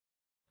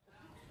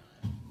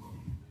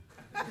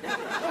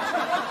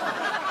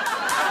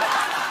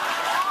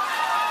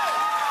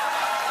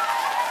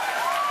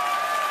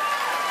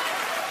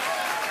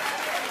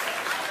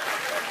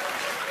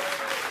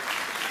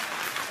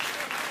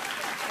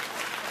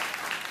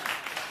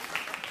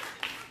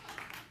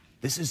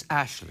This is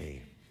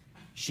Ashley.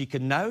 She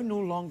can now no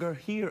longer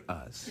hear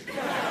us.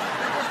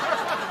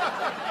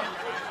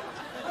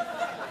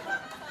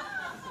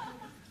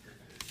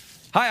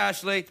 Hi,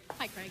 Ashley.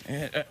 Hi, Craig.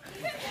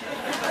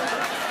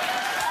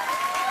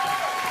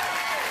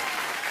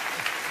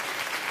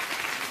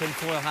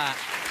 Tinfoil hat.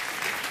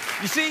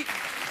 You see,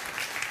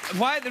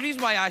 the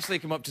reason why Ashley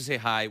came up to say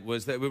hi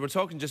was that we were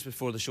talking just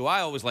before the show.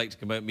 I always like to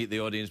come out and meet the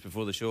audience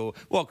before the show,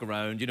 walk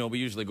around. You know, we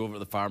usually go over to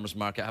the farmer's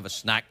market, have a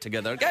snack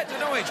together, get to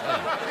know each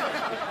other.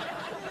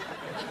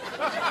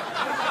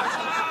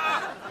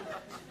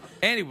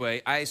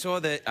 Anyway, I saw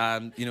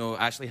that, you know,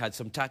 Ashley had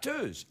some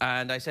tattoos.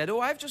 And I said, oh,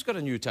 I've just got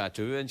a new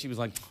tattoo. And she was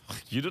like,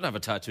 you don't have a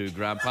tattoo,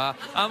 Grandpa.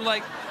 I'm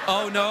like,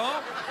 oh, no?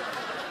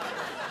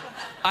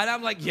 And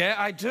I'm like, yeah,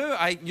 I do.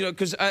 You know,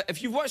 because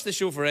if you've watched the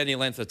show for any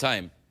length of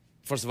time,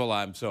 first of all,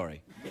 I'm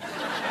sorry.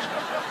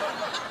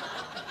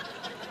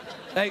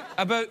 Like,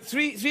 about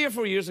three or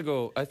 4 years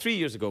ago, 3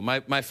 years ago,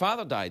 my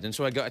father died, and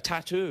so I got a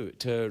tattoo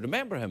to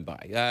remember him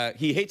by.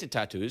 He hated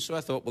tattoos, so I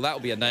thought, well,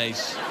 that'll be a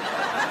nice...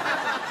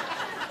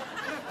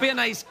 be a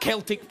nice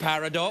Celtic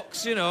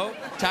paradox, you know,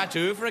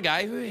 tattoo for a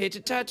guy who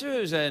hated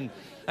tattoos. And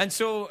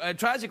so,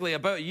 tragically,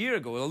 about a year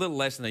ago, a little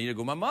less than a year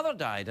ago, my mother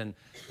died,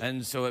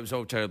 and so it was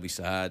all terribly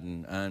sad.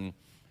 And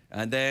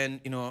then,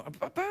 you know,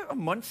 about a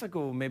month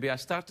ago, maybe, I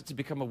started to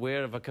become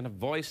aware of a kind of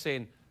voice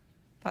saying,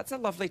 that's a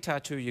lovely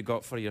tattoo you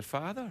got for your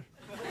father.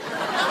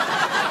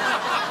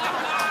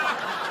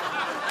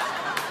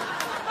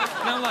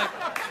 And I'm like...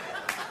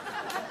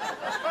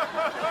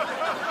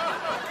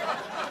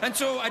 And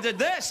so I did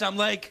this. I'm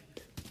like...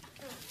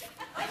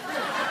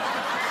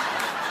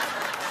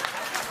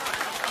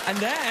 And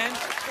then...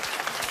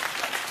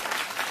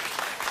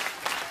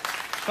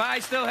 But I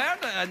still heard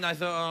it, and I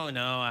thought, oh,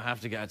 no, I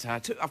have to get a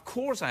tattoo. Of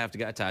course I have to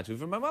get a tattoo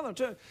for my mother,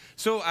 too.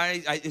 So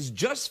it's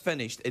just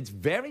finished. It's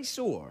very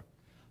sore.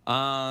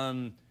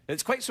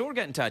 It's quite sore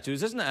getting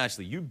tattoos, isn't it,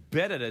 Ashley? You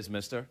bet it is,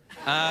 mister.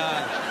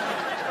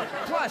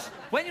 Plus,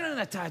 when you're in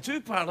a tattoo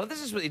parlor,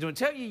 this is what they don't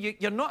tell you.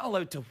 You're not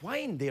allowed to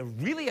whine. They're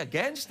really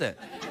against it.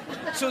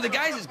 So the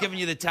guy that's giving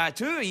you the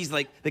tattoo, he's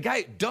like... The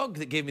guy, Doug,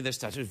 that gave me this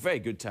tattoo, is a very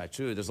good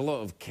tattoo. There's a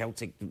lot of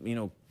Celtic, you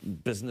know,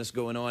 business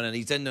going on, and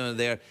he's in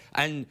there.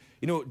 And,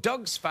 you know,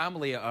 Doug's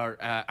family are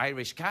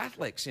Irish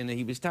Catholics, and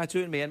he was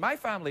tattooing me. And my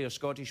family are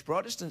Scottish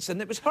Protestants,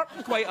 and it was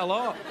hurting quite a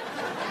lot.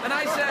 And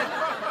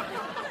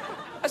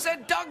I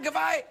said, Doug, have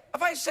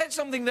I said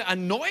something that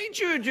annoyed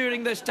you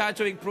during this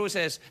tattooing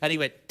process? And he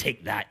went,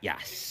 take that, you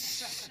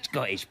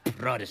Scottish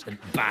Protestant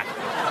bastard.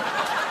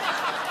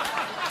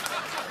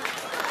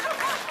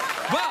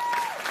 But,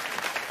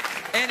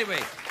 anyway,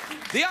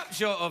 the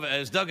upshot of it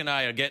is Doug and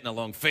I are getting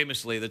along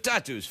famously. The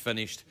tattoo's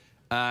finished.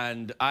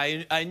 And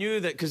I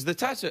knew that, because the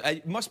tattoo,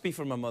 it must be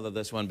for my mother,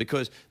 this one,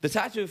 because the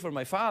tattoo for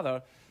my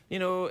father, you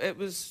know, it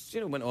was, you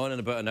know, went on in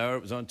about an hour.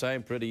 It was on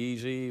time, pretty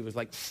easy. It was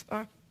like,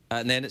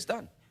 and then it's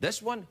done.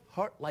 This one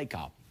hurt like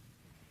a...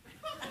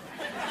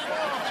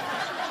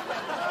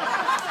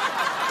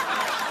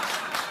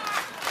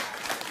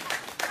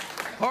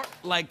 hurt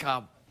like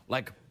a...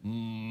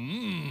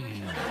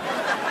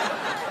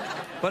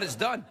 But it's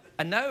done.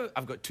 And now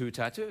I've got 2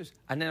 tattoos.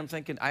 And then I'm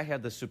thinking, I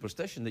had this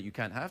superstition that you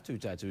can't have 2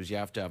 tattoos. You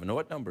have to have an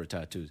odd number of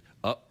tattoos.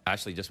 Oh,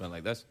 Ashley just went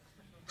like this.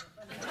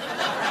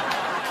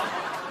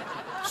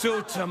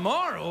 So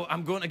tomorrow,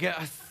 I'm going to get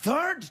a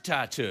 3rd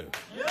tattoo.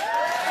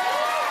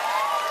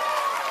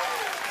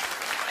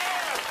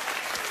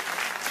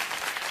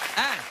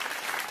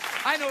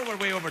 I know we're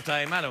way over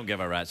time. I don't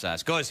give a rat's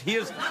ass. Because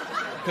here's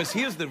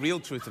the real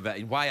truth of it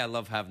and why I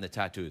love having the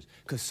tattoos.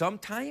 Because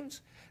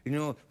sometimes, you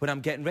know, when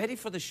I'm getting ready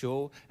for the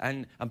show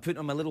and I'm putting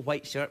on my little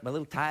white shirt, my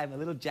little tie, my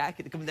little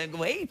jacket to come down and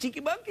go, hey, cheeky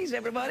monkeys,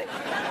 everybody.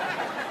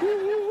 Woo,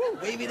 woo, woo.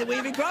 Wavy the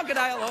waving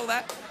crocodile, all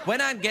that.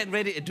 When I'm getting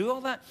ready to do all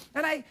that,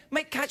 and I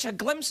might catch a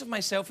glimpse of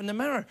myself in the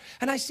mirror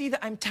and I see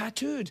that I'm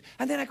tattooed.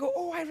 And then I go,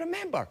 oh, I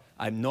remember.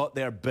 I'm not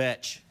their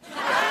bitch.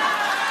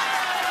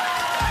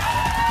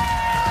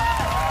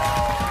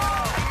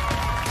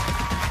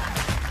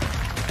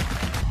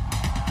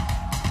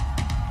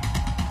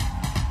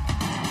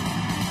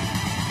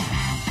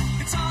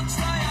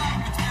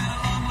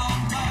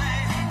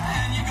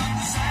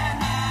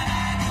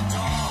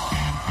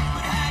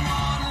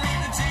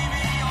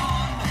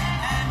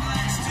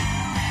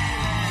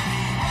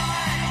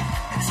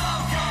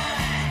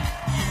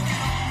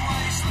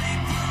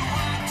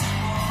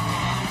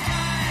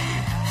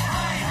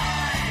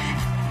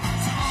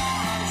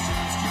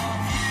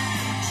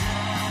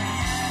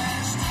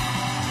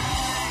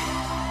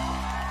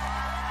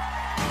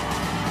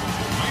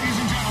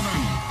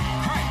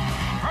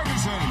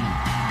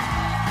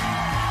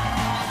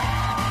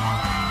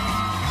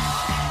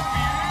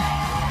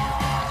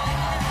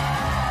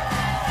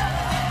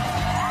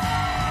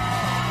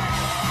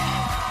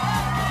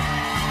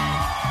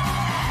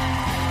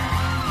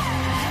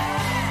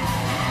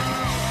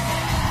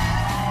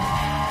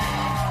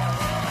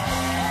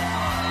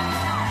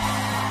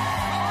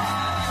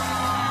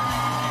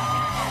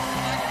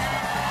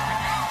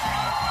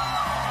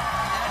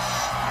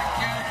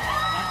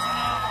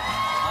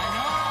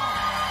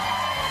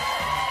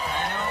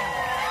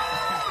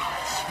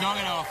 Knock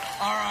it off.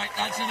 All right,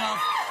 that's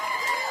enough.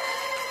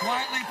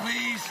 Quietly,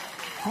 please.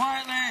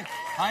 Quietly.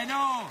 I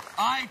know.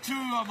 I, too,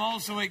 am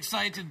also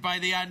excited by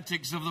the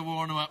antics of the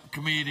worn-up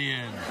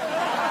comedian.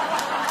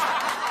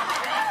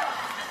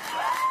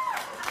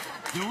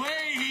 The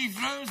way he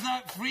throws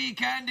that free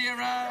candy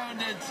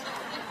around, it's...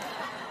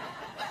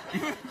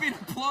 You've been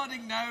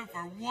applauding now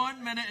for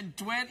 1 minute and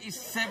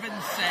 27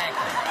 seconds.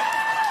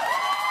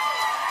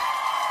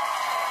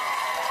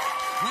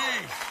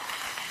 Please,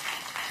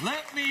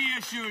 let me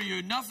assure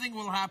you, nothing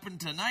will happen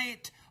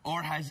tonight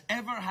or has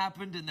ever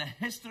happened in the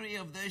history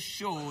of this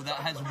show that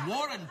has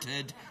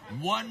warranted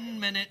 1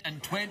 minute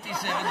and 27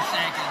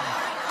 seconds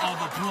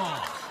of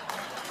applause.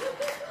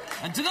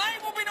 And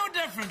tonight will be no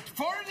different,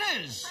 for it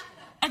is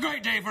a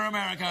great day for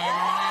America,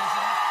 everyone.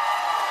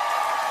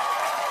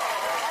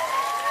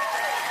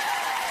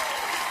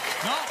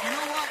 No, you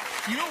know what?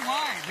 You know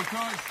why?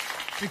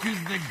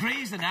 Because the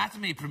Grey's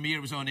Anatomy premiere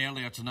was on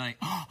earlier tonight.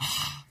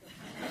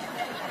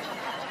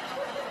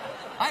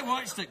 I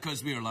watched it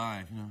because we were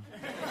live, you know.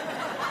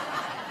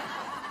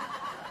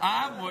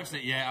 I haven't watched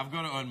it yet. I've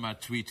got it on my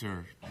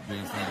Twitter.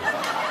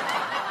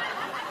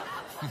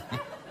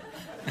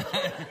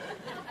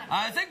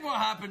 I think what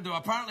happened, though,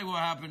 apparently what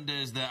happened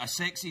is that a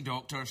sexy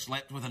doctor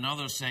slept with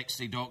another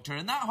sexy doctor,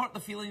 and that hurt the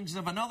feelings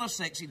of another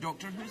sexy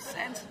doctor who's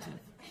sensitive.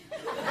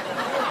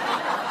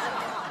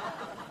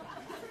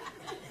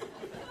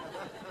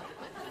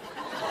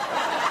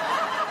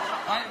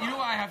 You know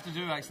what I have to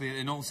do, actually,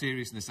 in all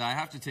seriousness? I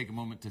have to take a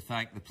moment to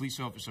thank the police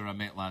officer I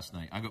met last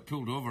night. I got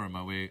pulled over on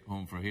my way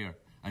home for here,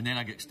 and then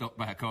I get stopped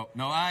by a cop.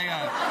 No,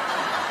 I'm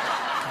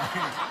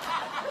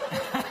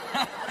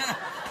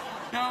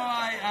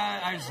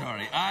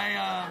sorry.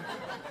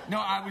 No,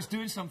 I was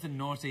doing something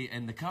naughty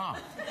in the car.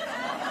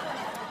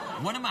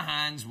 One of my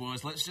hands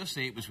was, let's just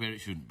say it was where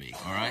it shouldn't be,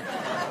 all right?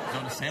 It was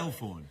on a cell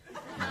phone.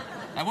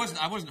 I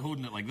wasn't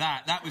holding it like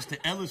that. That was to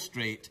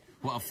illustrate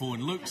what a phone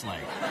looks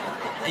like.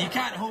 You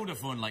can't hold a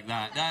phone like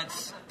that.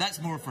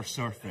 That's more for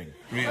surfing,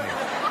 really. And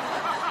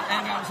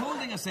I was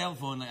holding a cell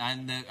phone,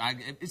 and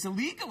it's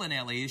illegal in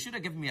LA. You should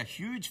have given me a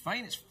huge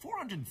fine. It's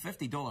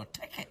 $450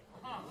 ticket.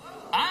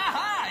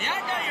 Aha! Yeah,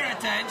 I got your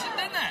attention,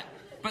 didn't it?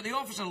 But the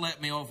officer let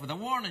me off with a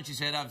warning. She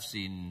said, I've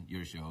seen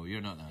your show.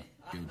 You're not that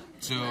good.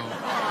 So...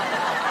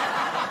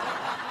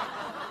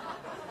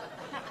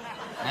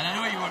 And I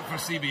know you work for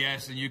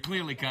CBS, and you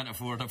clearly can't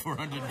afford a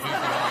 $450 ticket.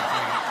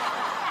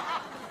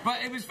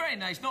 But it was very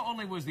nice. Not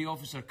only was the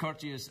officer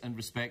courteous and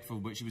respectful,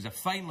 but she was a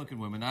fine-looking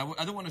woman. I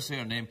don't want to say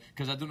her name,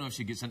 because I don't know if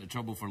she gets into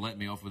trouble for letting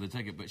me off with a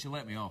ticket, but she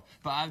let me off.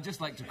 But I'd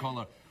just like to call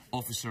her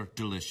Officer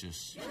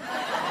Delicious. Do you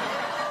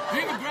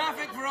have a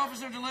graphic for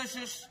Officer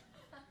Delicious?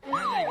 Yeah,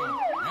 there you go.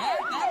 Yeah,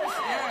 that was...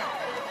 Yeah.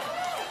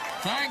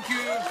 Thank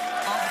you,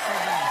 Officer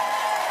Delicious.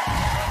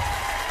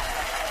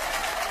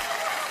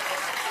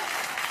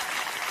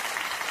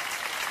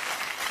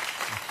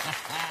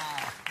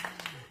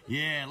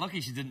 Yeah,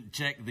 lucky she didn't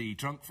check the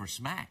trunk for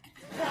smack.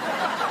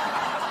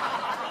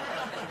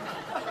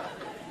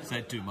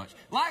 Said too much.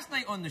 Last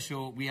night on the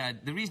show, we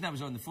had... The reason I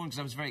was on the phone, because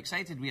I was very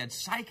excited, we had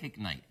Psychic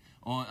Night.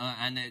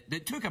 And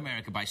it took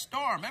America by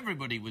storm.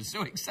 Everybody was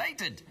so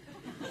excited.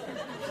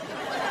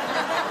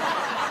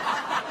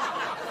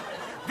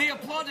 They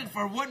applauded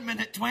for 1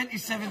 minute,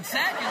 27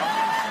 seconds. Please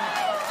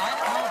don't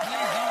start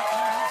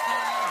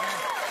that again.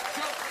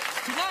 So,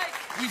 tonight,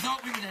 we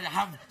thought we would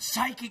have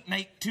Psychic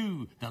Night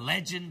 2, The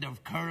Legend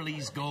of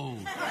Curly's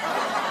Gold.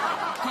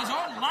 Because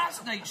on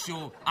last night's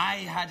show, I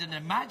had an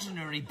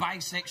imaginary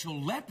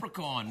bisexual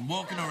leprechaun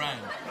walking around.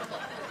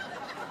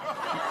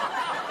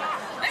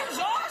 It was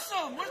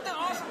awesome! Wasn't it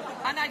awesome?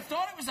 And I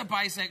thought it was a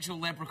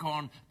bisexual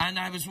leprechaun, and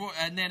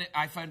then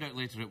I found out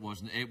later it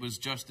wasn't. It was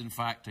just, in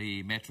fact,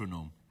 a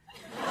metronome.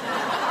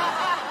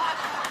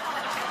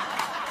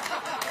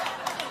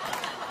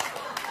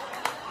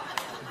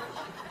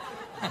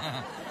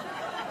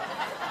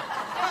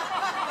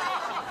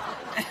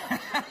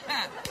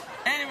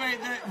 Anyway,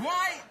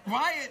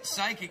 why it's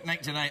Psychic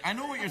Night tonight? I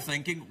know what you're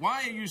thinking.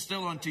 Why are you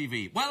still on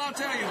TV? Well, I'll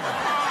tell you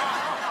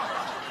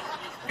why.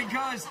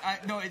 Because,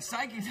 no, it's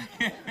Psychic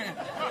Night.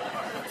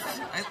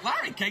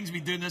 Larry King's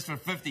been doing this for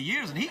 50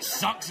 years, and he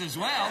sucks as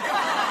well.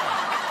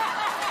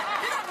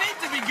 You don't need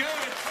to be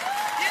good.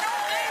 You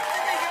don't need to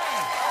be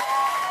good.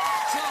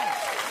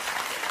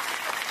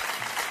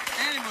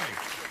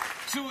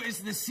 So it's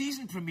the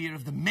season premiere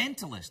of The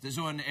Mentalist. It's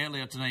on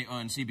earlier tonight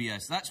on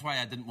CBS. That's why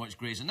I didn't watch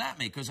Grey's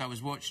Anatomy, because I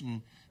was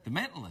watching The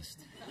Mentalist.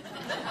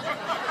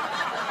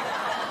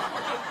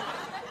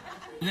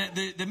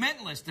 The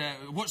Mentalist,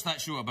 what's that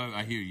show about,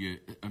 I hear you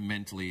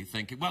mentally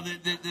thinking? Well,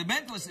 the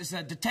Mentalist is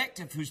a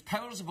detective whose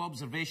powers of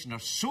observation are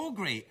so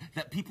great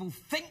that people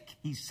think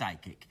he's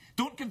psychic.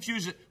 Don't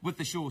confuse it with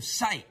the show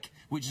Psych,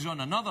 which is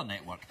on another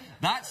network.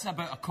 That's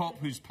about a cop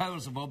whose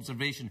powers of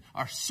observation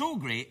are so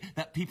great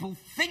that people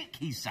think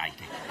he's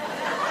psychic.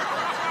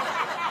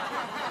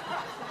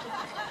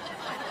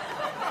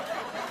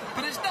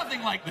 But it's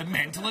nothing like The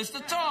Mentalist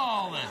at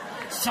all. The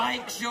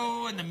Psych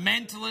show and The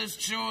Mentalist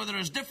show, they're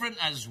as different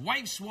as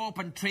wife swap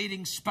and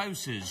trading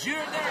spouses. They're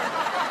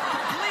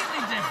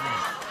completely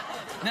different.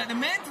 Now, The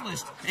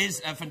Mentalist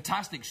is a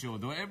fantastic show,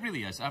 though. It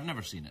really is. I've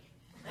never seen it.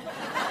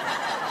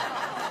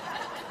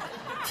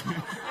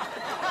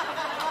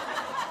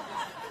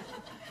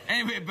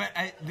 Anyway, but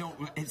no,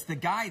 it's the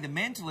guy. The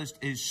Mentalist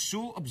is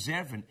so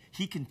observant,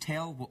 he can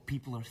tell what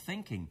people are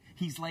thinking.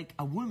 He's like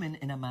a woman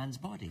in a man's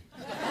body.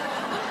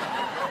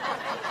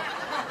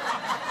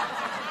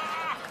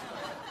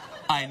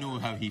 I know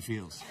how he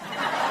feels. I've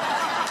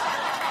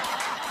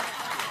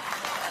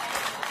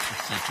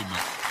said too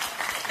much.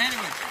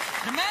 Anyway,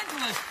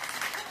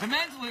 The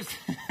Mentalist...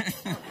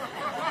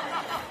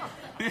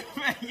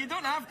 You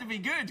don't have to be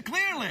good,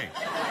 clearly.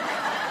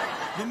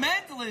 The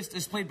Mentalist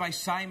is played by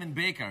Simon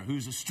Baker,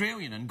 who's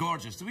Australian and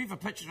gorgeous. Do we have a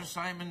picture of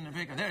Simon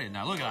Baker? There he is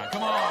now. Look at that.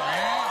 Come on.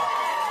 Yeah.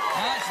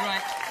 That's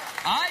right.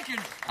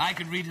 I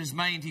can read his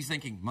mind. He's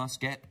thinking,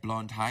 must get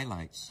blonde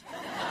highlights.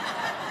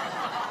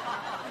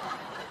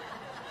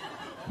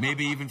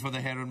 Maybe even for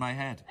the hair on my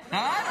head.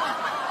 Now, I don't...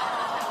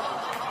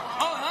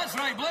 Oh, that's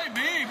right. Blame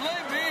me.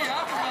 Blame me.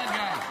 I'm the bad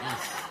guy.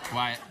 Yes.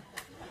 Quiet.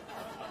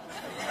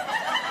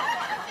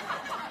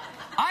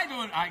 I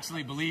don't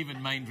actually believe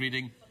in mind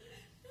reading.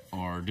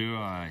 Or do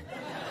I?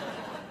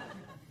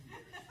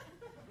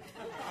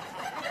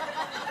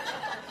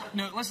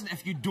 No, listen,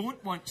 if you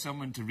don't want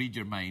someone to read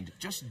your mind,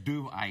 just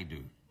do what I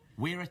do.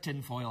 Wear a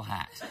tinfoil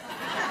hat.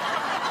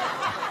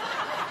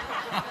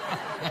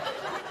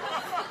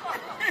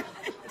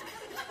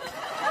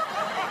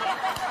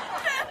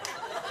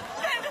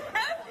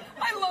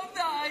 I love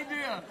that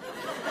idea.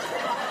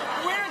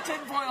 Wear a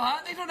tinfoil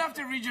hat, they don't have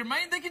to read your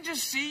mind, they can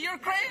just see you're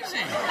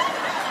crazy.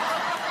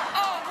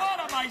 What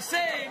am I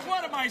saying?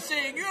 What am I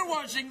saying? You're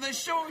watching this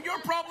show. You're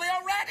probably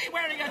already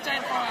wearing a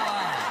tinfoil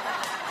hat.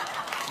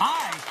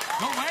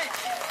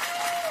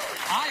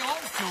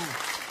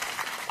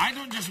 I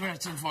don't just wear a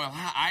tinfoil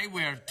hat. I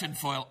wear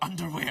tinfoil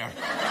underwear.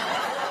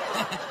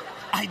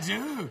 I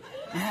do.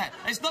 Yeah.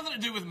 It's nothing to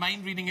do with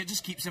mind reading. It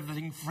just keeps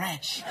everything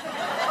fresh.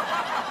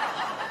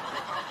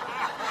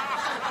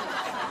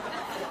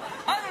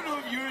 I don't know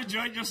if you're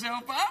enjoying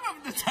yourself, but I'm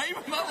having the time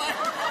of my life.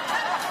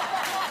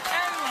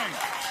 Anyway.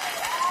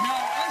 No,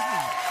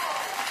 listen.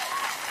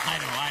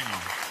 I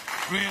know.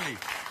 Really.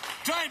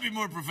 Try and be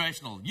more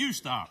professional. You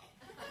start.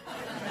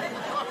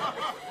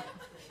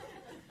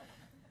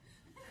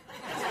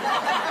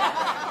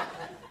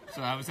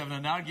 So I was having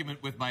an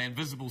argument with my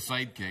invisible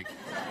sidekick,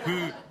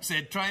 who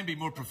said, try and be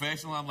more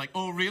professional. I'm like,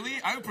 oh, really?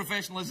 How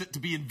professional is it to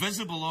be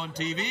invisible on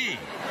TV?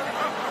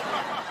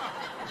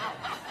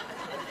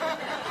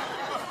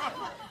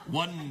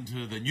 One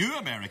to the new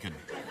American.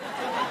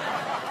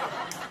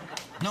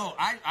 No,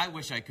 I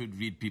wish I could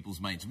read people's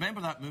minds.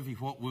 Remember that movie,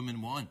 What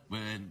Women Want,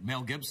 when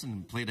Mel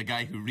Gibson played a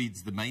guy who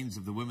reads the minds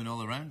of the women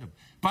all around him?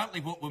 Apparently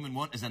What Women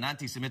Want is an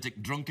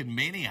anti-Semitic drunken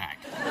maniac.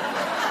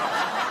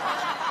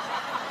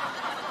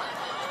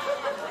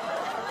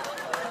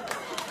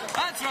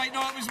 That's right,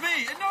 no, it was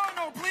me.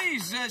 No,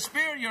 please,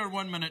 spare your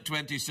 1 minute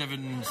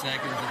 27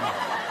 seconds.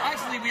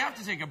 Actually, we have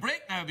to take a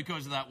break now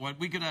because of that one.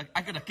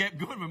 I could have kept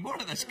going with more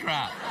of this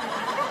crap.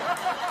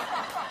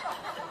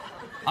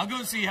 I'll go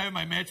and see how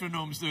my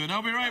metronome's doing.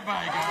 I'll be right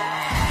back.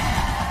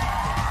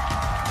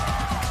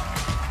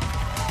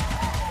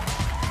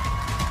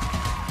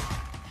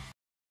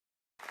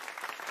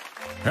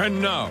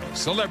 And now,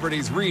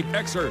 celebrities read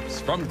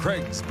excerpts from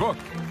Craig's book.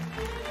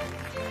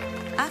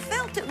 I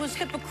felt it was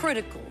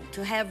hypocritical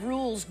to have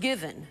rules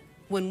given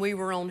when we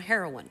were on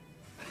heroin.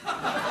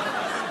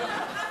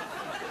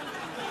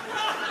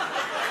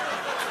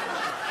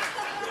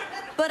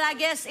 But I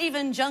guess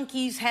even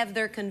junkies have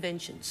their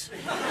conventions.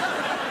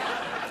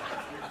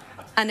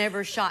 I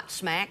never shot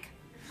smack,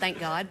 thank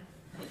God.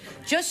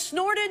 Just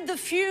snorted the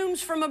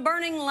fumes from a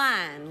burning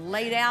line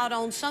laid out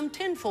on some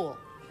tinfoil.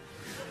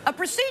 A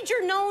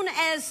procedure known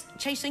as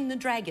chasing the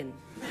dragon.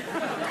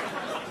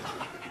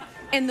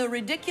 In the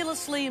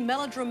ridiculously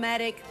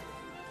melodramatic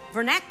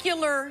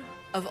vernacular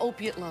of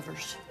opiate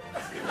lovers.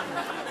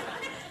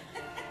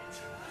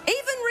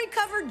 Even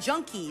recovered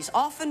junkies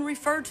often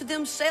refer to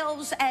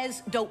themselves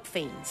as dope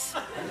fiends.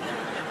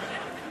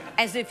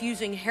 As if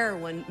using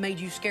heroin made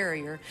you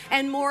scarier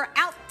and more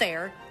out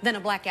there than a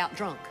blackout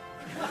drunk.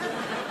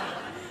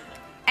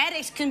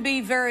 Addicts can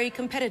be very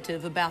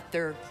competitive about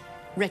their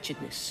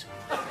wretchedness.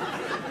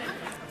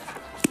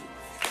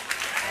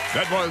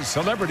 That was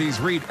Celebrities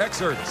Read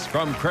Excerpts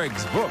from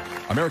Craig's book.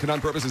 American on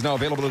Purpose is now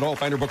available at all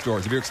finer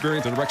bookstores. If you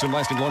experience an erection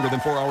lasting longer than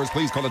 4 hours,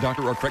 please call a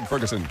doctor or Craig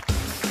Ferguson.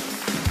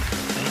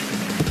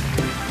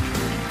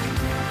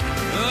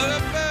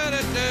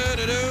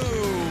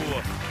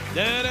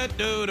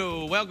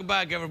 Welcome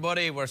back,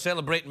 everybody. We're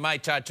celebrating my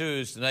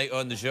tattoos tonight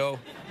on the show.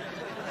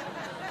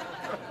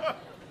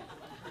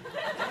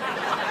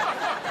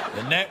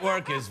 The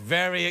network is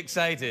very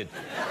excited.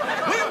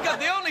 We've got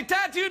the only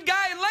tattooed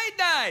guy in late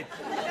night.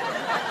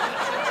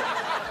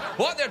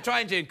 What they're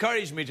trying to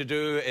encourage me to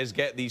do is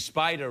get the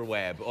spider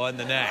web on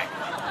the neck.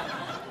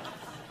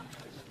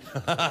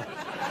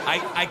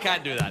 I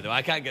can't do that, though.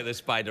 I can't get the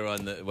spider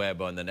on the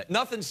web on the neck.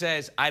 Nothing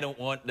says, I don't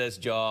want this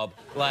job.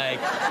 Like...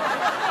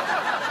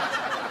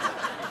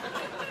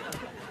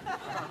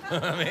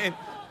 I mean,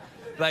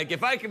 Like,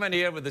 if I come in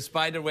here with the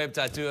spider web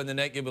tattoo on the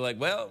neck, you'll be like,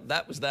 well,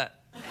 that was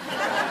that.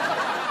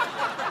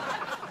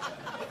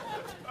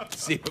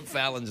 See what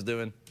Fallon's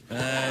doing. All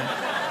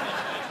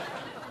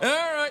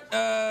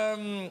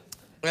right.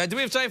 Do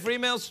we have time for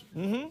emails?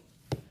 Mm-hmm.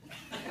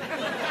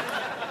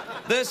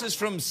 This is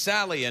from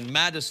Sally in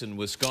Madison,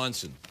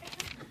 Wisconsin.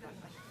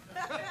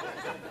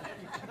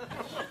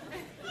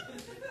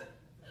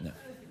 No.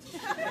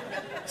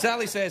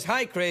 Sally says,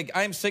 hi, Craig,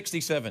 I'm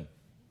 67.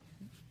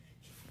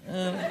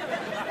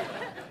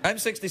 I'm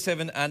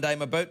 67 and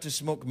I'm about to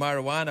smoke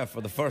marijuana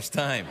for the first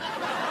time.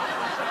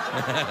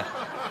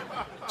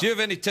 Do you have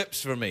any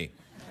tips for me?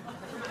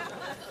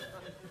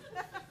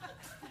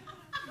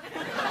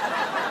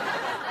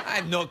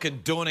 I'm not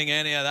condoning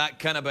any of that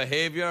kind of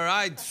behavior.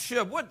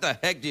 Sure, what the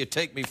heck do you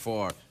take me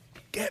for?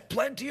 Get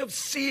plenty of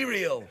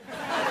cereal.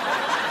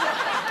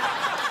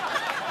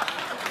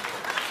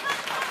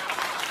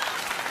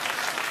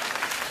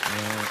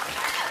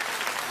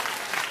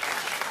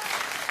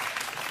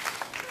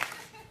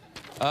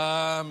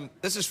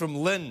 This is from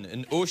Lynn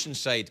in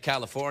Oceanside,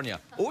 California.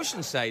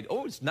 Oceanside,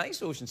 oh, it's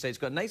nice, Oceanside. It's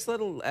got a nice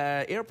little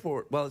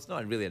airport. Well, it's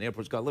not really an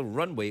airport. It's got a little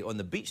runway on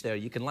the beach there.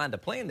 You can land a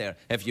plane there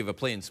if you have a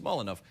plane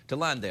small enough to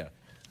land there.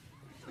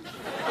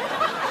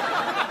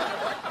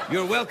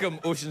 You're welcome,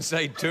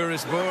 Oceanside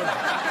Tourist Board.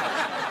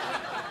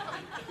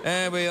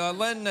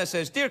 Lynn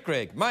says, Dear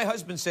Craig, my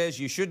husband says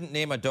you shouldn't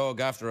name a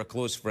dog after a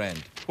close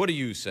friend. What do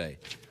you say?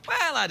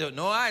 Well, I don't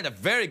know. I had a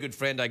very good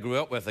friend I grew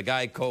up with, a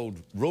guy called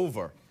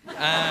Rover.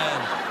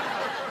 I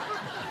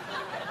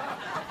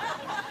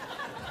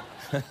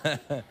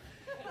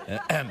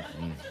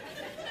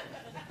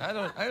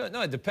don't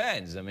know. It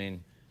depends. I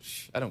mean,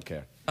 I don't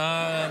care.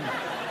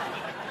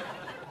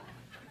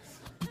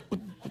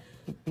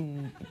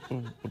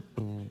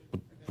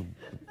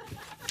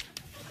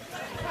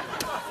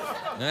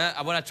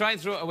 When I try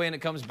and throw it away and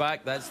it comes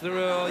back, that's the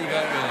rule. You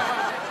got it.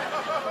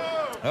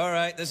 All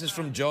right, this is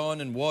from John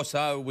in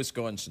Wausau,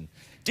 Wisconsin.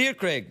 Dear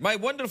Craig, my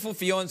wonderful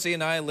fiancé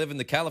and I live in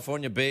the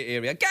California Bay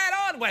Area. Get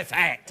on with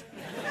it!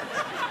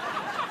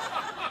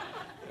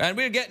 And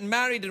we're getting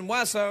married in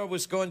Wausau,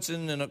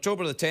 Wisconsin on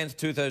October the 10th,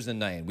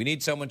 2009. We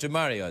need someone to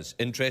marry us.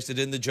 Interested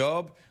in the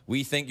job?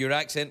 We think your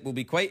accent will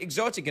be quite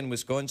exotic in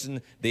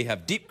Wisconsin. They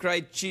have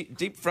deep-fried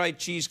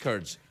cheese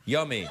curds.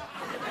 Yummy.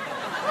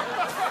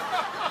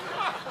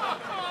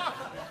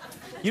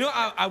 You know,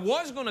 I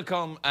was going to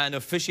come and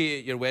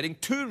officiate your wedding.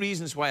 2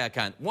 reasons why I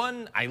can't.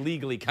 1, I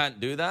legally can't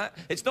do that.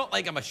 It's not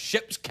like I'm a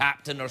ship's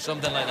captain or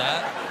something like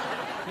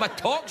that. I'm a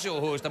talk show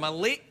host. I'm a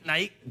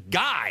late-night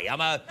guy.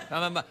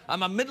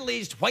 I'm a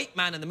middle-aged white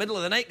man in the middle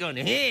of the night going,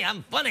 hey,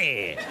 I'm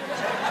funny.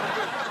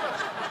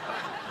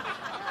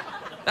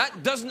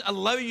 That doesn't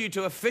allow you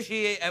to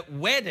officiate at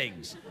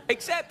weddings,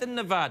 except in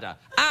Nevada.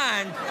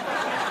 And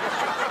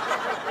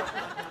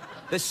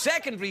the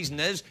second reason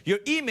is your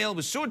email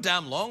was so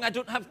damn long, I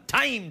don't have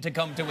time to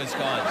come to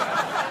Wisconsin.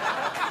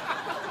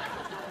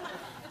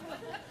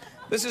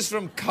 This is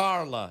from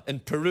Carla in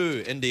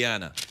Peru,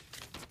 Indiana.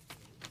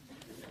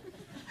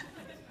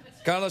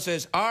 Carla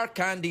says, are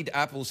candied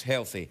apples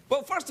healthy?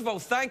 Well, first of all,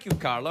 thank you,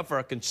 Carla, for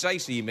a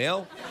concise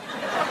email.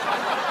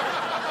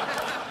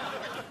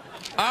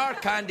 Are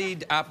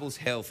candied apples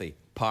healthy?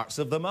 Parts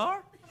of them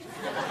are.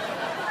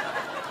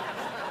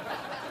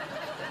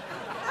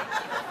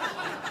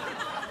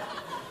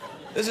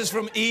 This is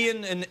from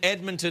Ian in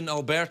Edmonton,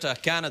 Alberta,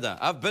 Canada.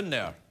 I've been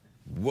there.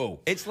 Whoa.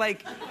 It's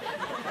like...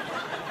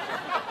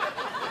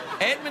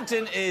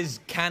 Edmonton is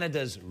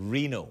Canada's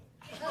Reno.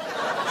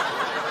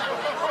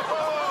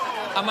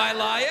 Am I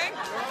lying?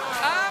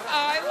 Am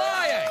I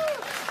lying?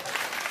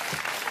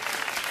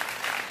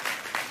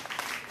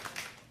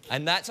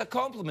 And that's a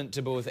compliment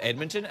to both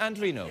Edmonton and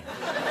Reno.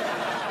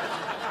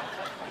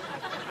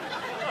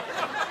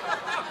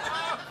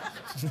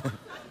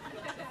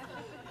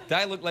 Do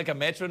I look like a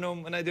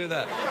metronome when I do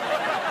that?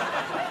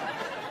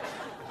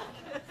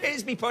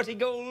 Here's me potty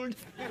gold.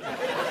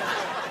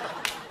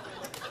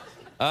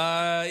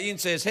 Ian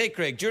says, hey,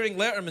 Craig, during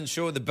Letterman's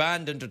show, the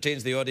band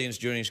entertains the audience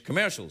during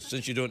commercials.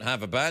 Since you don't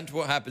have a band,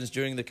 what happens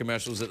during the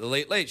commercials at the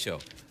Late Late Show?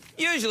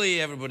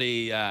 Usually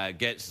everybody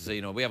gets,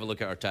 you know, we have a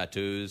look at our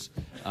tattoos.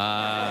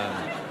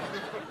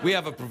 We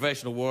have a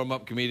professional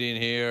warm-up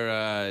comedian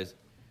here.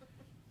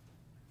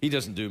 He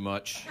doesn't do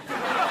much.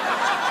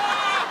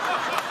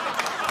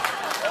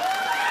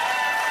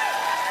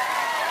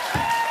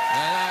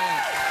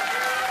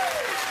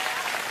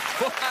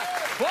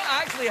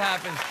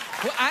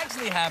 What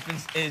actually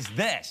happens is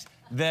this,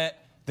 that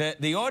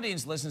the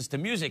audience listens to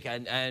music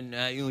and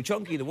you know,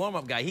 Chunky, the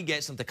warm-up guy, he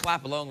gets them to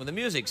clap along with the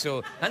music.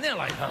 So, and they're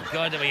like, oh,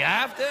 God, do we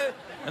have to?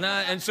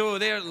 And so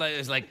they're like,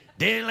 it's like,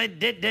 and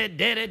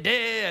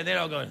they're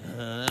all going,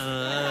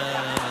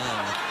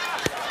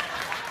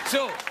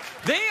 So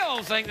they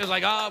all think there's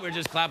like, oh, we're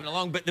just clapping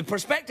along. But the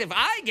perspective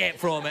I get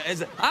from it is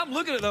that I'm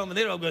looking at them and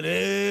they're all going,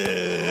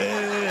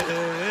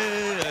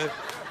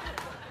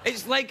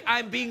 It's like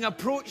I'm being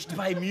approached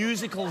by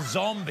musical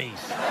zombies.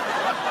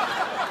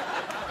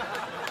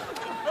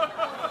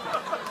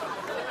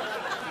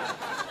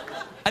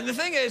 And the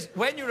thing is,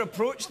 when you're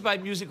approached by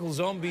musical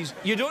zombies,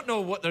 you don't know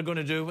what they're going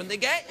to do when they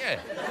get you.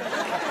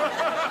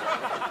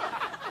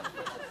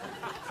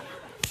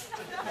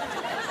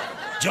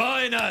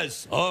 Join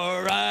us,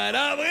 all right,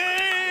 I will.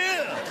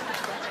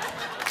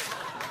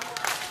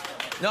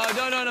 No,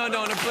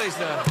 please,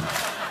 no.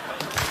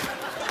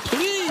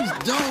 Please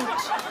don't.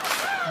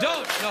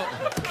 Don't, no.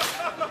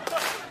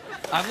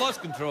 I've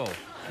lost control.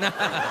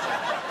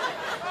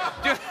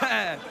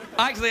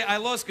 Actually, I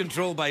lost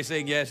control by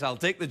saying, yes, I'll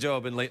take the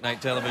job in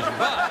late-night television,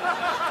 but...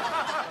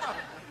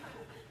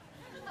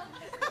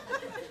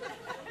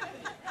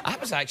 I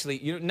was actually...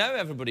 You know, now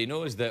everybody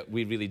knows that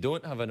we really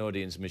don't have an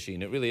audience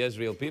machine. It really is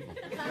real people.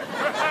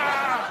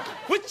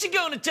 What you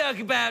gonna talk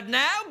about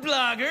now,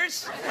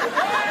 bloggers?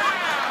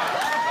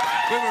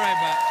 We'll be right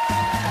back.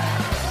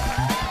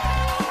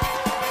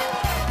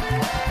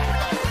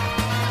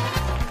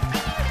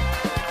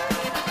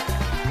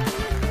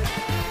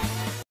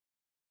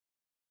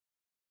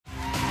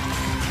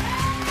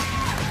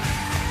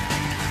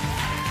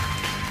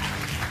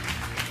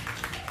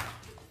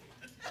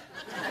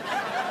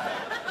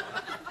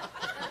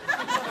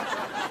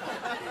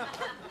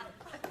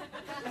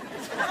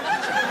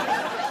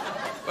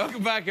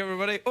 Welcome back,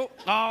 everybody. Oh,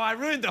 I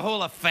ruined the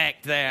whole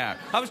effect there.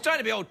 I was trying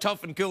to be all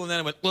tough and cool, and then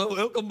I went, well,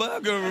 welcome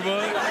back,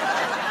 everybody.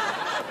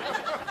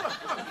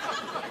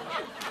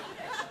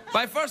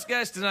 My first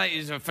guest tonight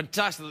is a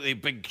fantastically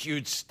big,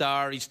 huge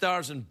star. He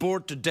stars in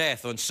Bored to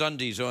Death on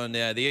Sundays on the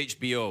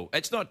HBO.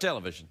 It's not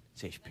television,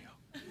 it's HBO.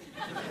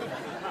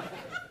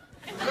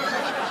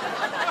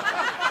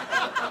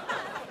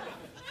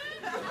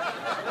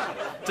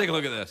 Take a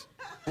look at this.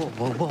 Whoa,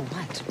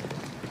 what?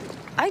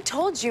 I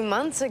told you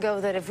months ago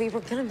that if we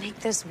were gonna make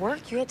this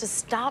work, you had to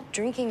stop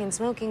drinking and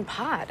smoking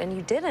pot, and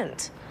you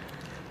didn't.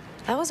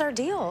 That was our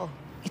deal.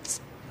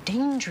 It's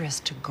dangerous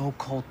to go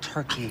cold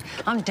turkey.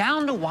 I'm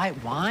down to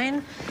white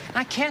wine, and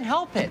I can't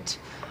help it.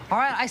 All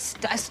right, I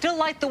still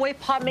like the way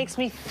pot makes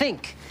me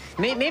think.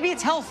 Maybe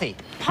it's healthy.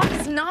 Pot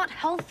is not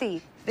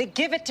healthy. They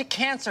give it to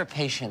cancer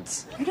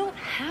patients. You don't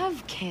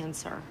have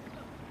cancer.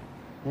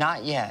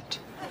 Not yet.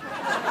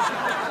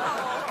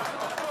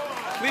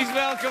 Please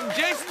welcome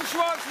Jason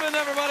Schwartzman,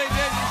 everybody.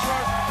 Jason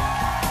Schwartzman.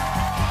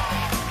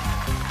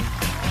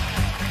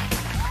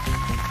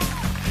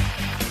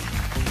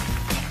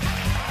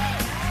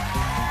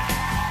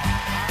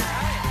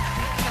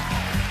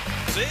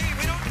 See,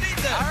 we don't need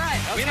that. All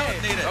right, okay. We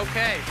don't need it.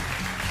 Okay.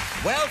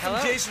 Welcome, Hello.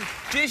 Jason.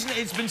 Jason,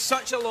 it's been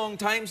such a long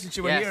time since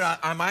you were Yes. here.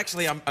 I'm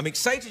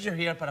excited you're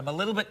here, but I'm a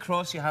little bit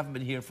cross you haven't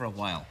been here for a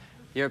while.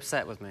 You're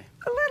upset with me.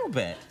 A little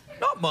bit.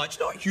 Not much,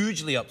 not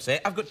hugely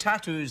upset. I've got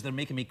tattoos, they're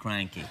making me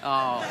cranky.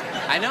 Oh,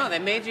 I know.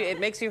 It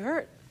makes you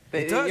hurt.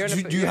 It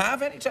does. Do you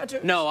have any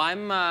tattoos? No,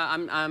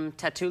 I'm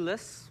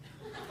tattoo-less.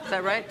 Is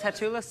that right?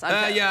 Tattoo-less?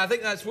 Yeah, I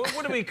think that's...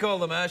 What do we call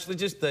them, Ashley?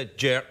 Just the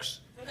jerks.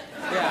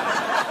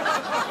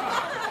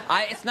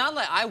 Yeah. It's not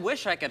like... I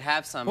wish I could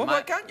have some. Well,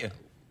 why can't you?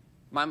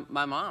 My mom.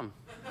 My mom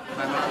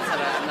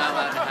said I'm not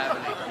allowed to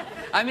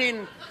have any.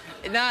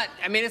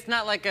 It's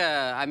not like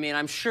a...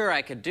 I'm sure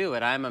I could do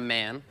it. I'm a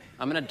man.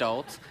 I'm an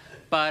adult.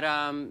 But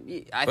I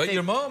think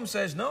your mom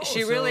says no.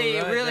 She really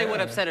would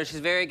upset her.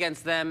 She's very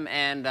against them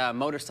and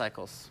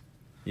motorcycles.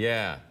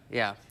 Yeah.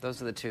 Yeah,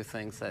 those are the two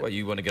things that... Well,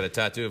 you want to get a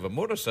tattoo of a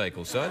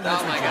motorcycle, son?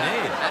 That's oh, my what God.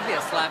 you need. That'd be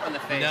a slap in the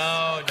face.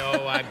 No,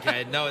 I'm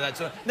kidding. No, that's...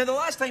 Now, the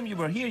last time you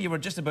were here, you were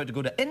just about to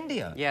go to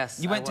India. Yes,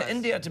 You went I to was.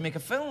 India to make a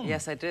film.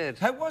 Yes, I did.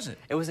 How was it?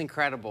 It was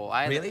incredible.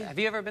 Really? Have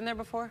you ever been there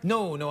before?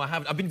 No, I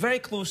haven't. I've been very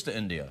close to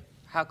India.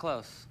 How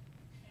close?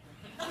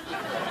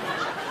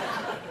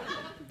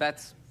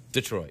 That's...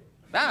 Detroit.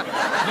 Ah.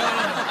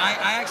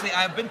 No.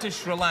 I've been to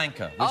Sri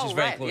Lanka, which is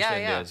very right. close Yeah, to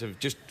India.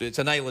 yeah. It's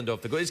an island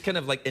off the coast. It's kind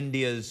of like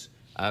India's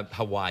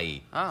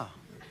Hawaii. Oh,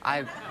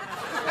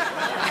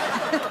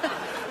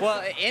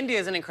 Well, India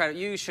is an incredible...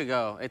 You should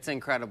go. It's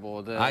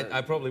incredible.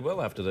 I probably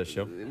will after this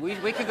show.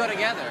 We could go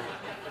together.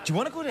 Do you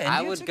want to go to India?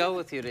 I would go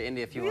with you to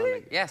India if you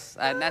wanted to. Yes,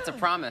 and that's a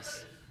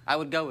promise. I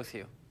would go with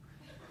you.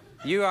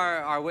 You are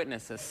our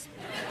witnesses.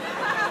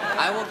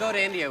 I will go to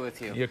India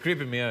with you. You're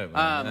creeping me out,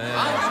 No.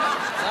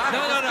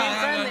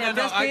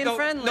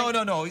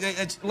 No.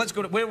 Let's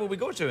go to... Where will we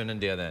go to in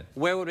India, then?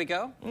 Where would we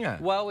go? Yeah.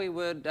 Well, we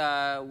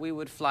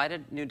would fly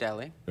to New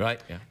Delhi. Right,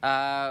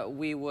 yeah.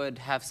 We would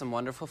have some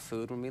wonderful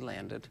food when we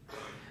landed.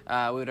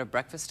 We would have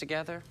breakfast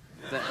together.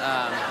 We would...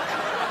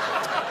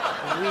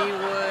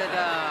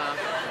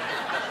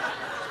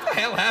 What the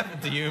hell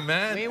happened to you,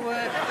 man? We would...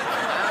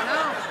 I don't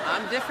know.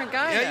 I'm a different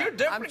guy. Yeah, you're a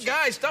different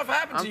guy. Stuff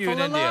happened to you in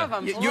India. I'm full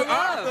of love. You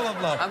are full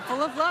of love. I'm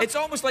full of love. It's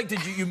almost like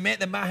you met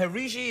the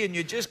Maharishi and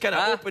you just kind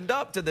of opened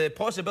up to the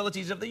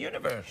possibilities of the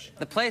universe.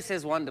 The place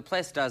is one. The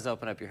place does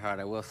open up your heart.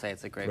 I will say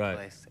it's a great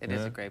place. It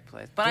is a great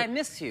place. But I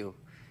miss you.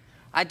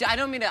 I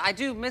don't mean to. I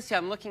do miss you.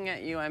 I'm looking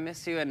at you. I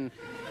miss you. And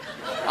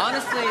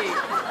honestly,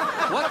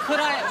 what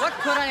could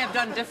I have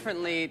done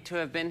differently to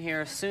have been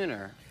here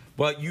sooner?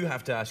 Well, you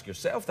have to ask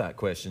yourself that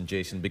question,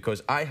 Jason,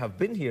 because I have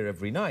been here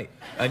every night.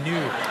 And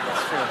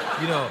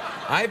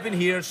I've been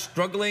here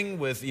struggling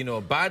with,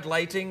 bad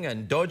lighting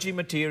and dodgy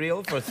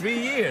material for 3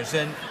 years.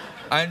 And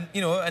And,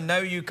 you know, and now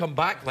you come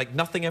back like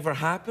nothing ever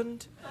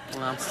happened?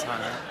 Well, I'm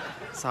sorry.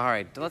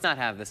 Sorry. Let's not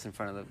have this in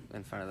front of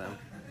them.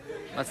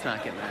 Let's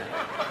not get mad.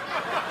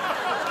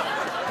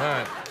 All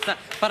right.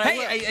 But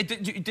hey,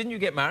 didn't you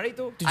get married,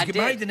 though? Did you get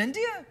married in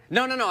India?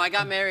 No. I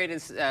got married in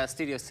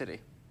Studio City.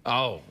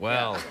 Oh,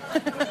 well.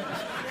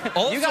 Yeah.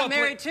 Also, you got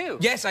married, too?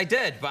 Yes, I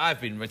did, but I've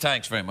been...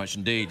 Thanks very much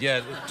indeed.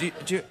 Yeah.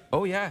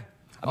 Oh, yeah.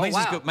 Oh, mine's,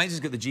 wow. mine's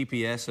got the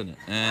GPS in it.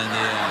 And,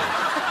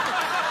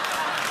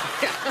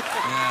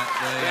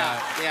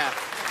 yeah.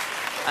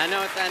 I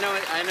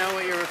know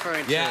what you're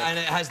referring to. Yeah, and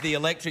it has the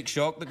electric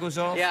shock that goes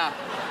off. Yeah.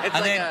 It's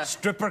and like then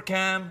stripper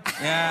cam.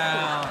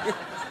 Yeah.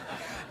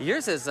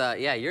 Yours is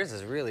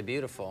really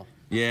beautiful.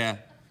 Yeah.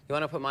 You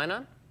want to put mine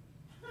on?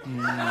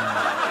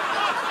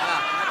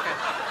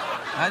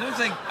 I don't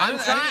think...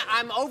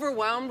 I'm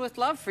overwhelmed with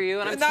love for you,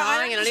 and I'm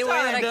trying in any way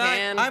that I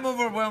can. I'm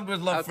overwhelmed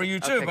with love for you,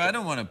 too, but I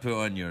don't want to put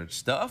on your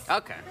stuff.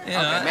 Okay. You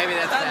know, maybe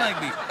that's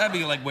that'd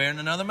be like wearing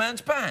another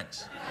man's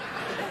pants.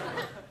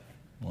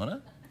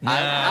 Wanna? No.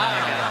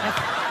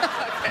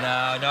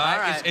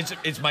 Right.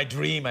 It's my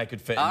dream I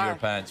could fit in your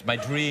pants. My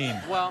dream.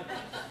 Well,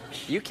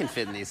 you can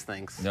fit in these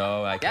things.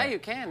 No, I can't. Yeah, you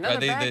can. Are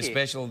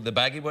the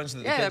baggy ones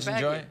that the kids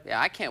enjoy?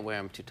 Yeah, I can't wear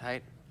them too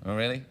tight. Oh,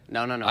 really?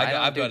 No.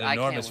 I've got an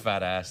enormous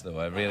fat ass, though.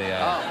 I really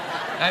have.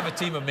 I have a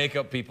team of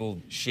makeup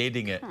people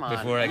shading it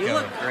before I go. You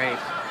look great.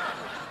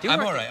 I'm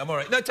all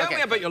right. Now, tell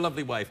me about your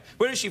lovely wife.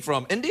 Where is she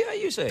from? India,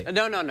 you say?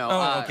 No.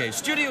 Oh, okay.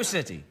 Studio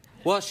City.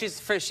 Well,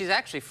 she's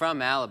actually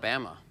from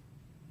Alabama.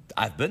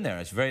 I've been there.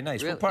 It's very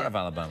nice. Really? What part of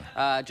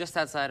Alabama? Just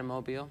outside of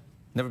Mobile.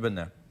 Never been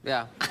there.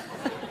 Yeah.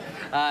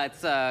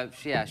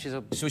 She's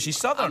a... So she's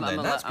Southern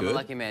then, that's good. I'm a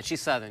lucky man.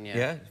 She's Southern, yeah.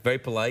 Yeah, very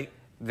polite.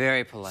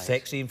 Very polite.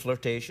 Sexy and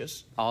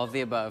flirtatious. All of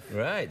the above.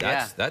 Right,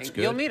 that's good.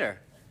 You'll meet her.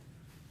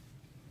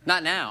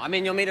 Not now. I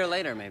mean, you'll meet her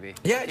later, maybe.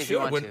 Yeah,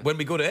 sure. When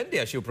we go to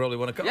India, she'll probably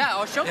want to come.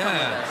 Yeah, she'll come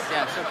with us.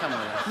 Yeah, she'll come with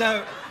us.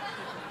 Now,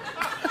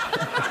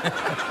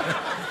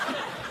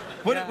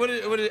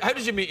 how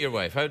did you meet your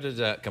wife? How did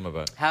that come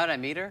about? How did I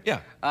meet her?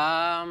 Yeah.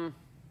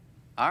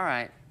 All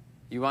right.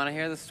 You want to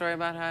hear the story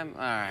about how I'm...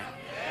 All right.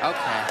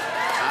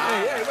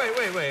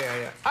 Okay. Wait.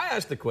 I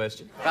asked the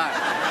question.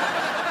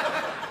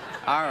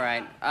 All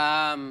right.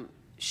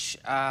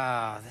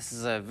 This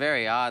is a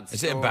very odd story.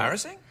 Is it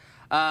embarrassing?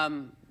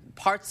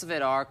 Parts of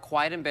it are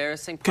quite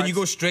embarrassing. Can you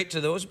go straight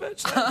to those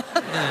bits?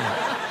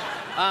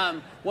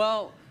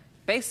 Well,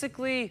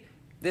 basically,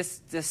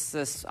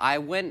 I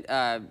went.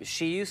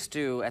 She used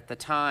to at the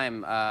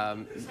time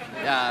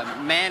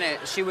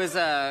manage. She was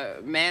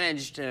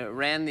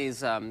ran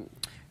these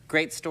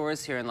great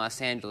stores here in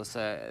Los Angeles.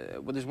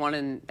 Well, there's one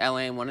in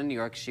L.A. and one in New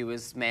York. She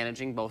was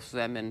managing both of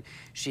them, and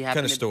she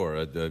happened to... What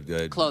kind of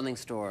store? Clothing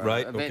store.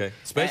 Right, okay.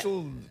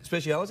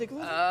 Specialty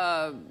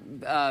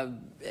clothing?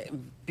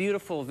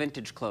 Beautiful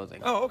vintage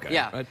clothing. Oh, okay.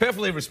 Yeah. Right.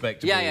 Perfectly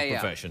respectable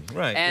profession.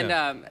 Right,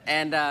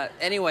 And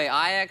anyway,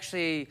 I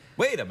actually...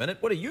 Wait a minute.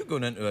 What are you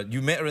going into?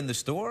 You met her in the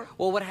store?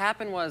 Well, what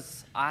happened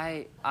was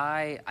I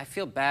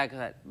feel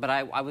bad, but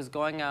I was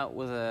going out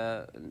with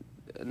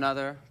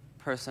another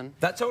person.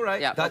 That's all right.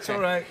 Yeah, that's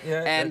all right.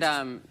 Yeah.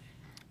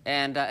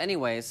 And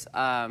anyways,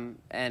 and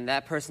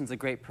that person's a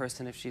great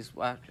person if she's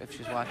watching.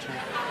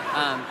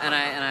 And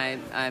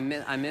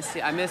I miss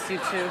you. I miss you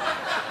too.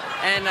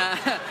 And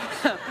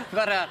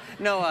but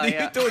no.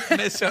 You don't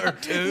miss her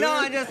too. No,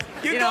 I just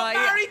you got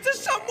married to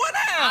someone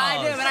else.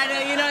 I did, but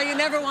I you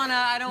never wanna.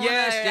 I don't wanna.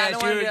 Yes,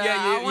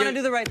 I wanna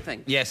do the right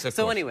thing. Yes, of course.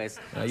 So, anyways,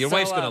 your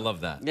wife's gonna love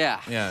that. Yeah.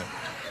 Yeah.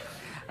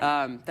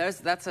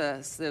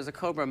 There's a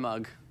cobra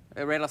mug.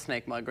 A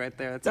rattlesnake mug right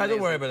there.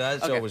 Don't worry about that.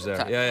 It's always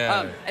there.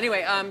 Yeah.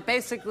 Anyway,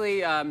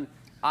 basically,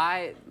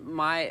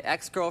 my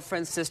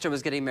ex-girlfriend's sister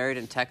was getting married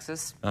in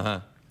Texas.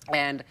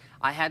 And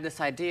I had this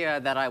idea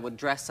that I would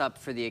dress up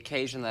for the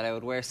occasion, that I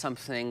would wear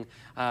something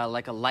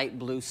like a light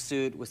blue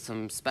suit with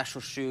some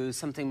special shoes,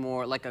 something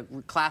more like a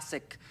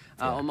classic,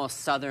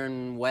 almost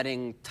Southern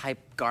wedding type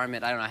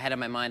garment. I don't know, I had it in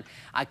my mind.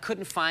 I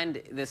couldn't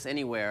find this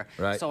anywhere.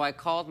 Right. So I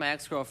called my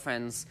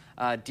ex-girlfriend's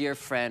dear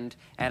friend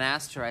and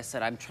asked her, I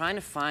said, I'm trying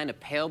to find a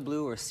pale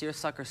blue or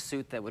seersucker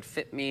suit that would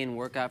fit me and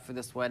work out for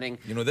this wedding.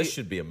 You know, this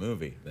should be a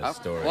movie, this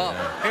story. Well,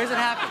 here's what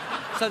happened.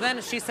 So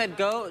then she said,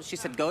 go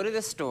to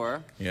this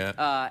store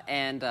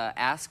and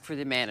ask for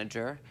the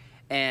manager,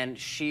 and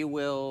she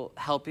will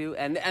help you.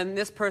 And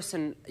this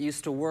person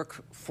used to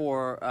work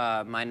for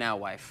my now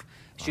wife.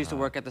 She used to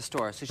work at the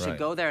store. So she'd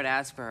go there and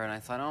ask for her, and I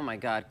thought, oh, my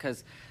God,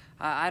 because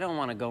I don't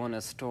want to go in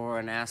a store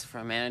and ask for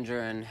a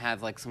manager and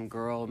have, like, some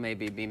girl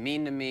maybe be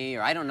mean to me,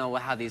 or I don't know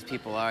how these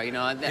people are, you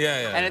know.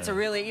 And it's a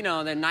really, you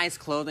know, they're nice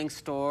clothing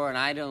store, and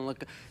I don't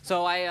look...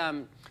 So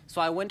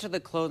I went to the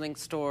clothing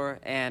store,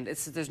 and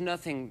there's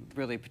nothing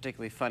really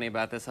particularly funny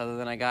about this other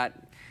than I got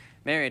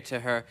married to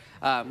her,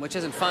 which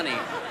isn't funny,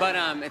 but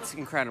it's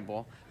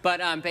incredible.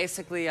 But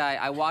basically,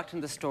 I walked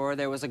into the store.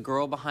 There was a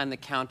girl behind the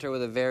counter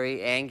with a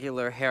very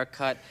angular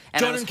haircut.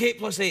 And John and Kate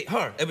plus 8.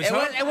 Her. It was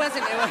her? It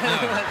wasn't. No.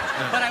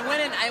 But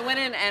I went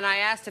in and I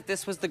asked if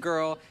this was the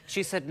girl.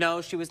 She said no.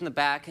 She was in the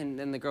back,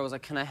 and the girl was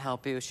like, "Can I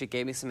help you?" She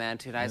gave me some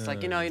attitude. I was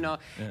like, you know. Yeah.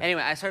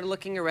 Anyway, I started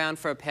looking around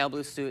for a pale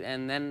blue suit,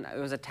 and then it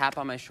was a tap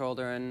on my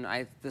shoulder, and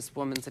this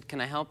woman said, "Can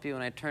I help you?"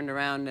 And I turned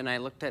around and I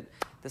looked at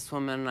this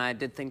woman, and I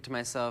did think to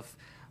myself,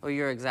 "Oh,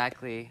 you're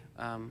exactly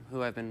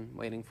who I've been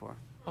waiting for."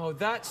 Oh,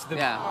 that's the...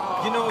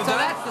 Yeah. You know, so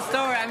that's the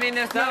story. I mean,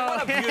 there's no...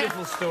 What a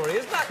beautiful story,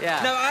 isn't that?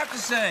 Yeah. Now, I have to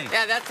say...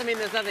 Yeah, I mean,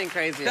 there's nothing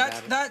crazy about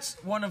it. That's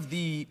one of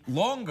the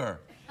longer...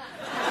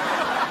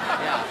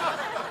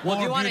 Yeah. Well,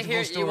 do you want to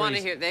hear... Stories. You want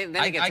to hear... Then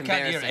it gets I can't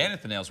hear embarrassing.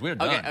 anything else. We're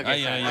done.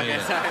 Okay,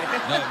 sorry.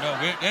 No,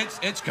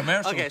 it's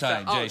commercial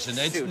time, Jason.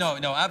 Shoot.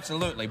 No,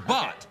 absolutely.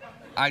 But...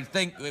 I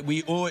think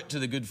we owe it to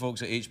the good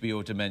folks at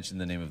HBO to mention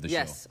the name of the show.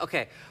 Yes,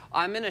 okay.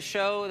 I'm in a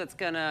show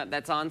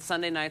that's on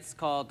Sunday nights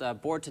called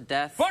Bored to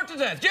Death. Bored to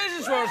Death!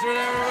 Jason Schwartzman,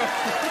 everybody!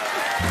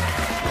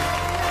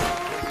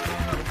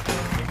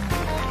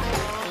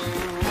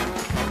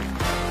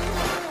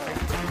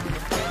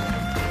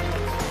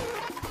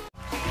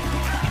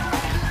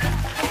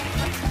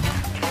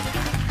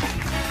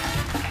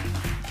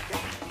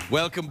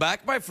 Welcome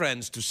back, my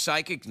friends, to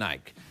Psychic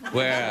Night,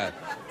 where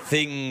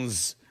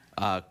things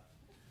are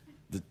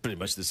pretty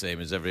much the same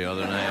as every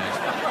other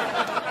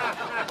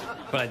night.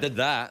 But I did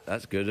that.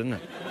 That's good, isn't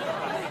it?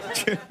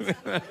 Do you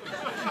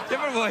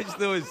ever watch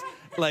those,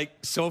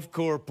 like,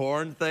 softcore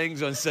porn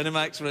things on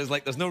Cinemax where it's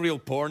like there's no real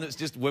porn, it's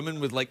just women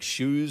with, like,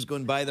 shoes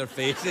going by their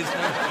faces?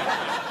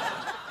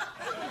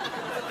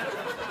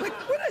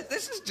 Like,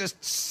 this is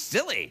just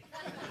silly.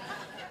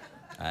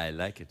 I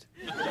like it.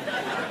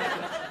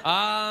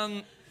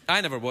 I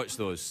never watched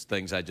those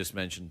things I just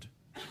mentioned.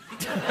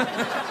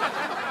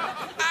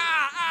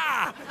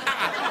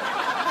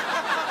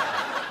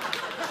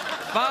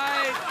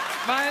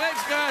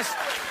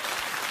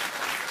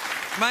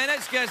 My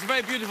next guest is a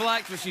very beautiful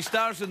actress. She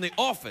stars in The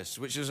Office,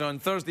 which is on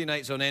Thursday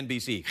nights on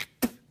NBC.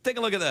 Take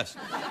a look at this.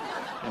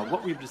 Now,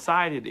 what we've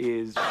decided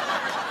is...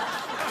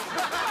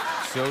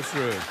 So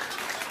shrewd.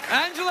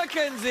 Angela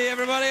Kinsey,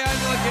 everybody.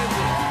 Angela Kinsey.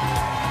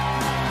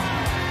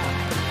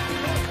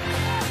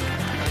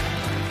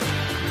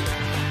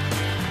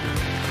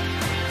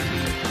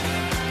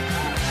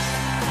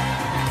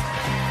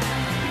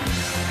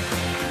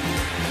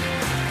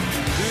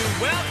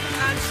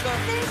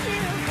 Thank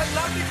you. It's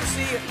lovely to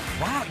see you.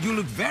 Wow, you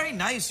look very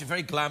nice. You're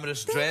very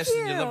glamorous dressed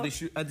and your lovely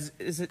shoes.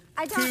 Is it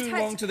too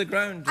long to the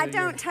ground? I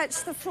don't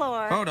touch the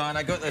floor. Hold on,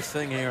 I got this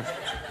thing here.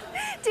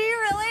 Do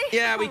you really?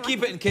 Yeah, we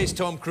keep it in case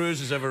Tom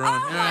Cruise is ever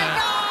on. Oh, my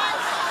gosh!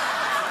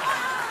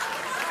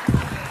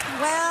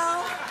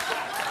 Well,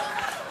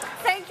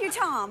 thank you,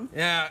 Tom.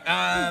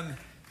 Yeah,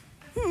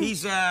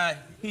 he's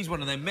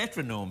one of them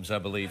metronomes, I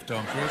believe,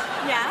 Tom Cruise.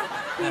 Yeah?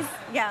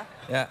 Yeah.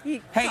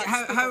 Hey,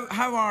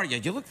 how are you?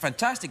 You look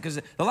fantastic, because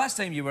the last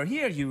time you were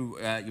here, you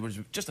were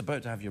just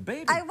about to have your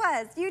baby. I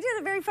was. You did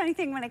a very funny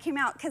thing when I came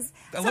out, because...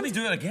 Let me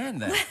do it again,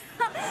 then.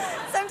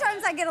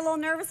 Sometimes I get a little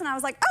nervous, and I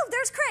was like, oh,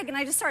 there's Craig, and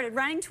I just started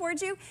running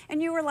towards you,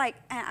 and you were like,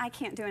 I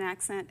can't do an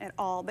accent at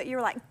all, but you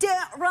were like,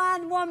 don't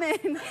run, woman.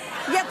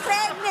 You're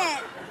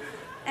pregnant.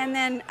 And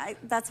then,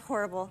 that's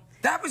horrible.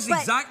 That was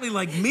exactly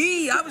like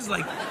me. I was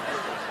like...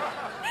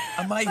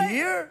 Am I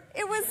here?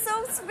 It was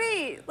so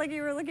sweet. Like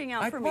you were looking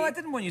out for me. Well, I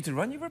didn't want you to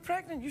run. You were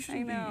pregnant. You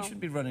should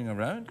be running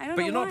around. I don't know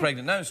but you're not why.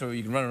 pregnant now, so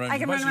you can run around. I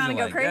can run around and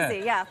go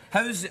crazy. Yeah.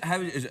 Is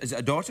it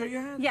a daughter you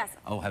had? Yes.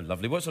 Oh, how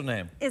lovely. What's her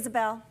name?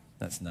 Isabel.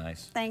 That's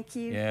nice. Thank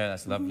you. Yeah,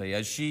 that's lovely.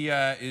 Is she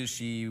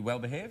well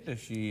behaved?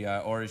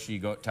 Or has she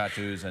got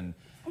tattoos and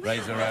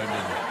rides around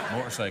in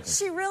motorcycles?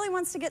 She really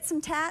wants to get some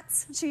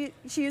tats. She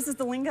uses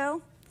the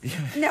lingo.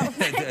 No,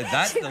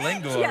 that's the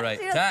lingo, all right.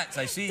 Tats.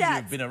 I see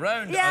you've been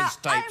around us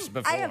types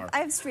before. I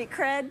have street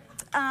cred.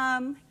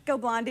 Go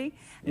Blondie.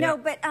 Yeah. No,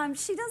 but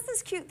she does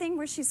this cute thing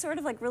where she's sort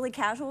of like really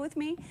casual with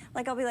me.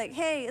 Like I'll be like,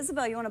 "Hey,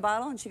 Isabel, you want a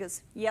bottle?" And she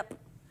goes, "Yep."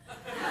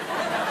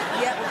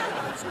 Yep.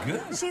 That's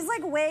good. She's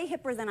like way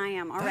hipper than I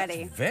am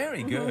already. That's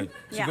very good.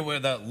 So you go wear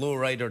that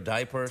lowrider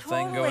diaper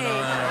thing going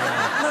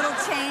on. Little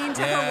chain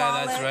to her wallet.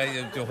 Yeah, that's right.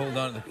 You have to hold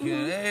on to the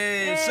kid.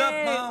 Hey, what's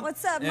up, Mom?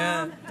 What's up,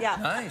 Mom? Yeah.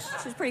 Nice.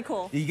 She's pretty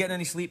cool. Are you getting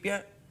any sleep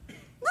yet?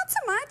 Not so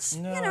much.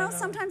 No, you know,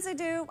 sometimes I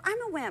do. I'm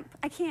a wimp.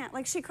 I can't.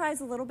 Like she cries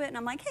a little bit, and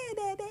I'm like, "Hey,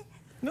 baby."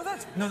 No,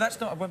 that's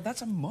not a wimp.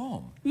 That's a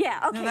mom.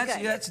 Yeah. Okay. No, that's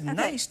good. that's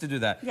nice to do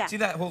that. Yeah. See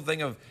that whole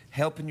thing of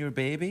helping your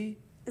baby?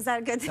 Is that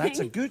a good thing? That's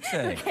a good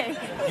thing. Okay.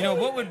 You know,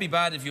 what would be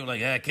bad if you were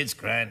like, kid's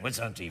crying, what's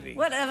on TV?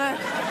 Whatever.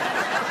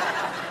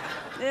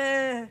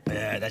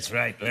 Yeah, that's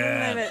right.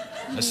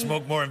 Let's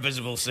smoke more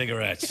invisible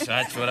cigarettes.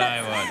 That's what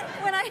I want.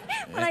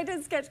 When I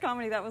did sketch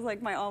comedy, that was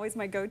like always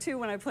my go-to.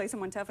 When I play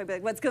someone tough, I'd be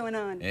like, "What's going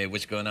on?" Hey,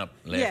 what's going up,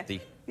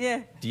 lefty?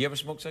 Yeah. Do you ever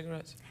smoke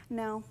cigarettes?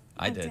 No.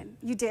 I did.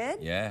 You did?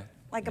 Yeah.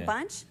 Like a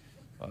bunch?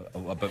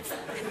 About 15.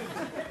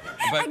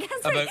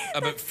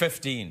 About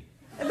 15,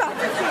 and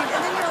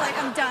then you're like,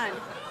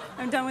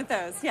 I'm done with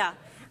those. Yeah.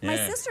 My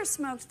sister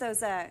smoked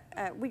those,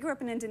 we grew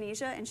up in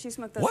Indonesia, and she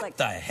smoked those, What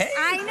the heck?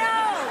 I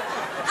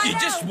know! You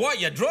just, what,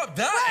 you dropped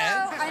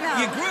that, I know.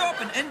 You grew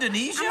up in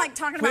Indonesia? I'm like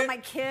talking about my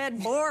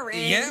kid,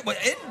 boring. Yeah, but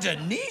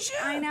Indonesia?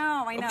 I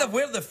know, I know.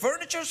 Where the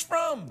furniture's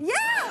from? Yeah!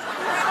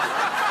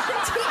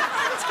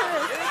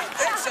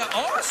 It's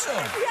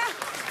awesome. Yeah.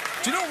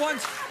 Do you know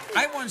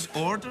I once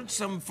ordered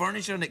some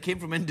furniture and it came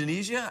from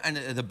Indonesia and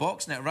the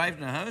box and it arrived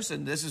in the house,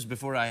 and this is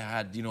before I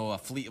had, you know, a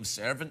fleet of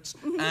servants.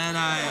 And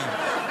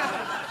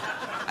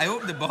I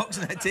opened the box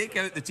and I take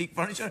out the teak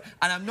furniture,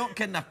 and I'm not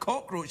kidding, a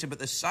cockroach about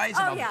the size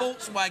of a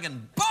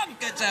Volkswagen bug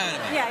gets out of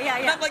me. Yeah.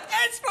 And I'm like,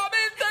 it's from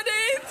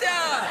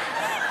Indonesia!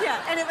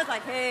 Yeah, and it was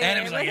like, hey. And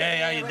it was like,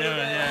 hey, how you doing?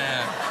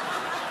 Yeah.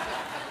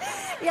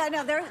 Yeah,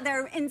 no,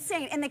 they're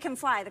insane, and they can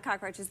fly, the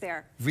cockroaches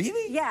there.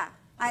 Really? Yeah.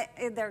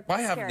 They're Why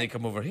scary. haven't they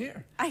come over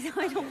here? I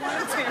don't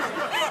want to.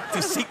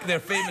 To seek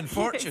their fame and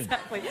fortune.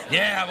 Exactly.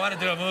 Yeah, I want to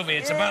do a movie.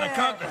 It's about a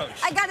cockroach.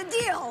 I got a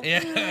deal.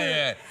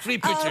 Yeah. Free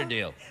picture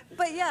deal.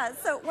 But yeah,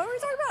 so what were we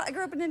talking about? I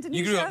grew up in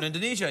Indonesia. You grew up in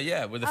Indonesia,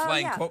 yeah, with the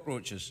flying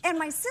cockroaches. And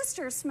my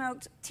sister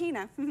smoked,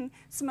 Tina,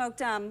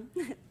 smoked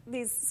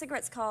these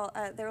cigarettes called,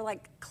 they were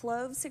like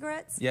clove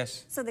cigarettes.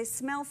 Yes. So they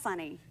smell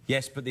funny.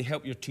 Yes, but they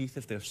help your teeth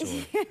if they're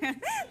sore.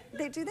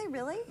 Do they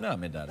really? No, I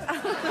made that up.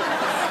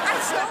 I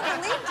still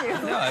believed you.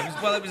 No,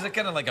 it was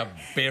kind of like a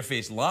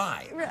barefaced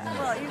lie.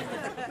 Well,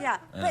 yeah.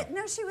 But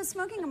no, she was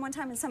smoking them one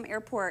time in some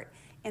airport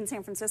in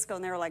San Francisco,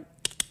 and they were like,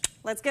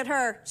 let's get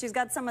her. She's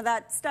got some of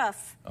that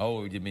stuff.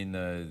 Oh, you mean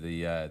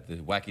the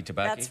wacky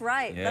tobacco? That's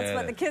right. Yeah. That's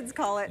what the kids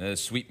call it.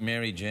 Sweet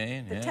Mary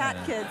Jane. The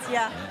tat kids,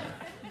 yeah.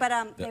 But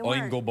the they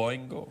weren't. Oingo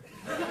Boingo.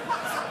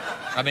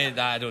 I mean,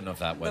 I don't know if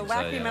that was. The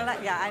wacky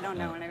I don't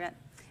know what I meant.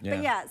 Yeah.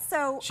 But yeah,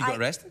 so she got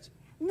arrested?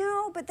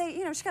 No, but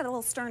they, she got a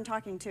little stern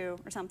talking to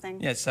or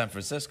something. Yeah, it's San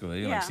Francisco.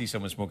 You like see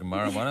someone smoking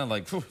marijuana,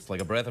 like, phew, it's like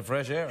a breath of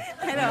fresh air.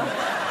 I know.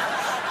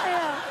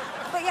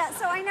 But yeah,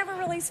 so I never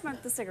really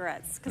smoked the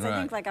cigarettes because I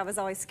think like I was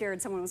always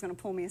scared someone was going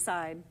to pull me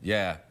aside.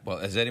 Yeah. Well,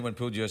 has anyone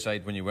pulled you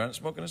aside when you weren't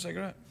smoking a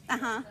cigarette?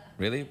 Uh-huh.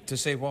 Really? To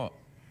say what?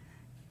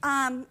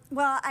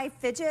 Well, I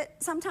fidget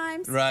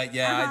sometimes. Right,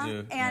 yeah, I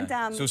do.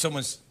 And so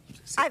someone's...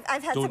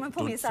 I've had someone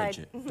pull me aside.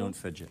 Fidget. Don't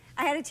fidget.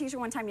 I had a teacher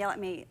one time yell at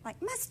me, like,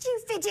 must you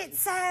fidget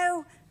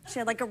so? She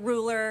had like a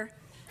ruler.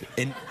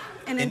 In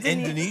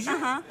Indonesia?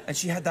 Uh-huh. And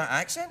she had that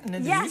accent in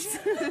Indonesia?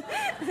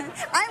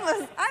 Yes.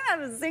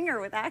 I'm a singer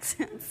with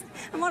accents.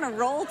 I'm on a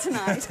roll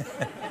tonight.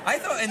 I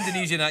thought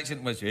Indonesian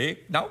accent was,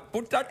 hey, now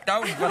put that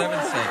down, whatever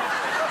it said.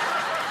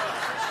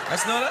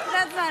 That's not it?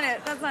 That's not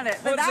it. That's not it.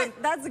 But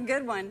that's a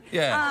good one.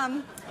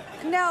 Yeah.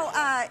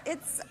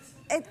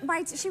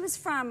 She was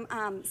from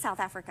South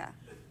Africa.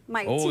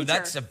 My teacher. Oh,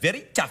 that's a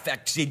very tough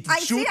accent.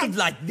 It's sort of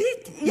like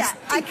that. Yeah,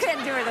 I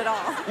couldn't do it at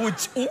all. Oh,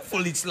 it's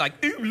awful. It's like,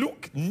 oh,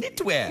 look,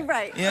 knitwear.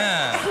 Right.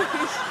 Yeah.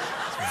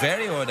 It's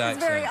very odd accent.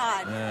 It's very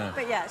odd. Yeah.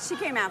 But yeah, she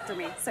came after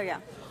me, so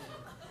yeah.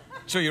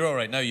 So you're all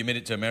right now? You made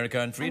it to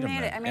America and freedom? I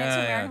made it to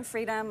American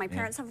freedom. My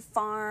parents have a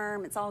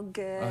farm. It's all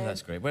good. Oh,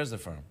 that's great. Where's the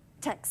farm?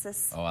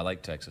 Texas. Oh, I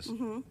like Texas.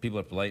 People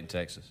are polite in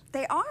Texas.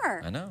 They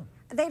are. I know.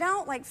 They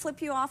don't, like,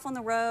 flip you off on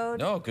the road.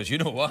 No, because you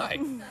know why.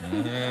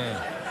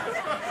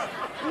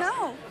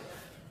 No.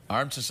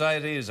 Armed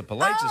society is a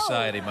polite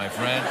society, my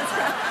friend. That's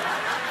right.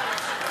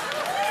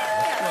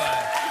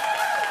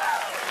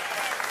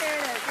 There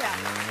it is,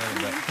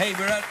 yeah. Hey,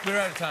 we're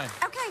out of time.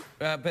 Okay.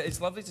 But it's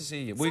lovely to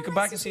see you. Will you come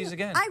back and see us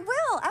again? I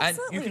will,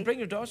 absolutely. And you can bring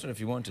your daughter if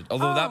you wanted,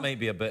 although that may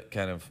be a bit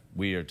kind of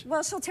weird.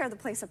 Well, she'll tear the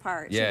place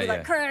apart. Yeah, she'll be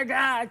like, Craig,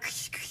 I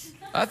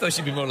thought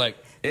she'd be more like,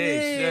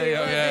 hey,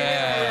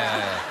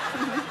 yeah.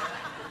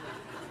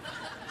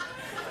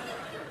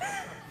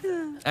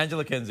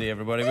 Angela Kinsey,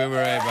 everybody. We were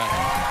right back.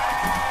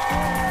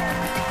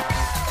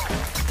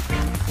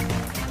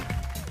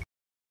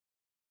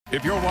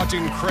 If you're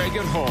watching Craig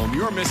at home,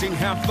 you're missing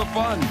half the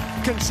fun.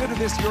 Consider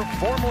this your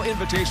formal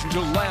invitation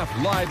to laugh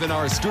live in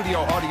our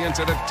studio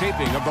audience at a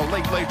taping of The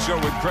Late Late Show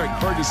with Craig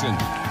Ferguson.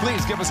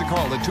 Please give us a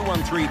call at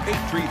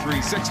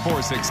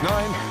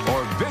 213-833-6469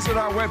 or visit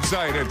our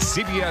website at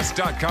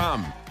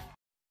cbs.com.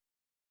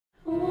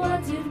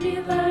 What did we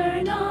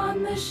learn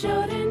on the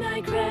show today?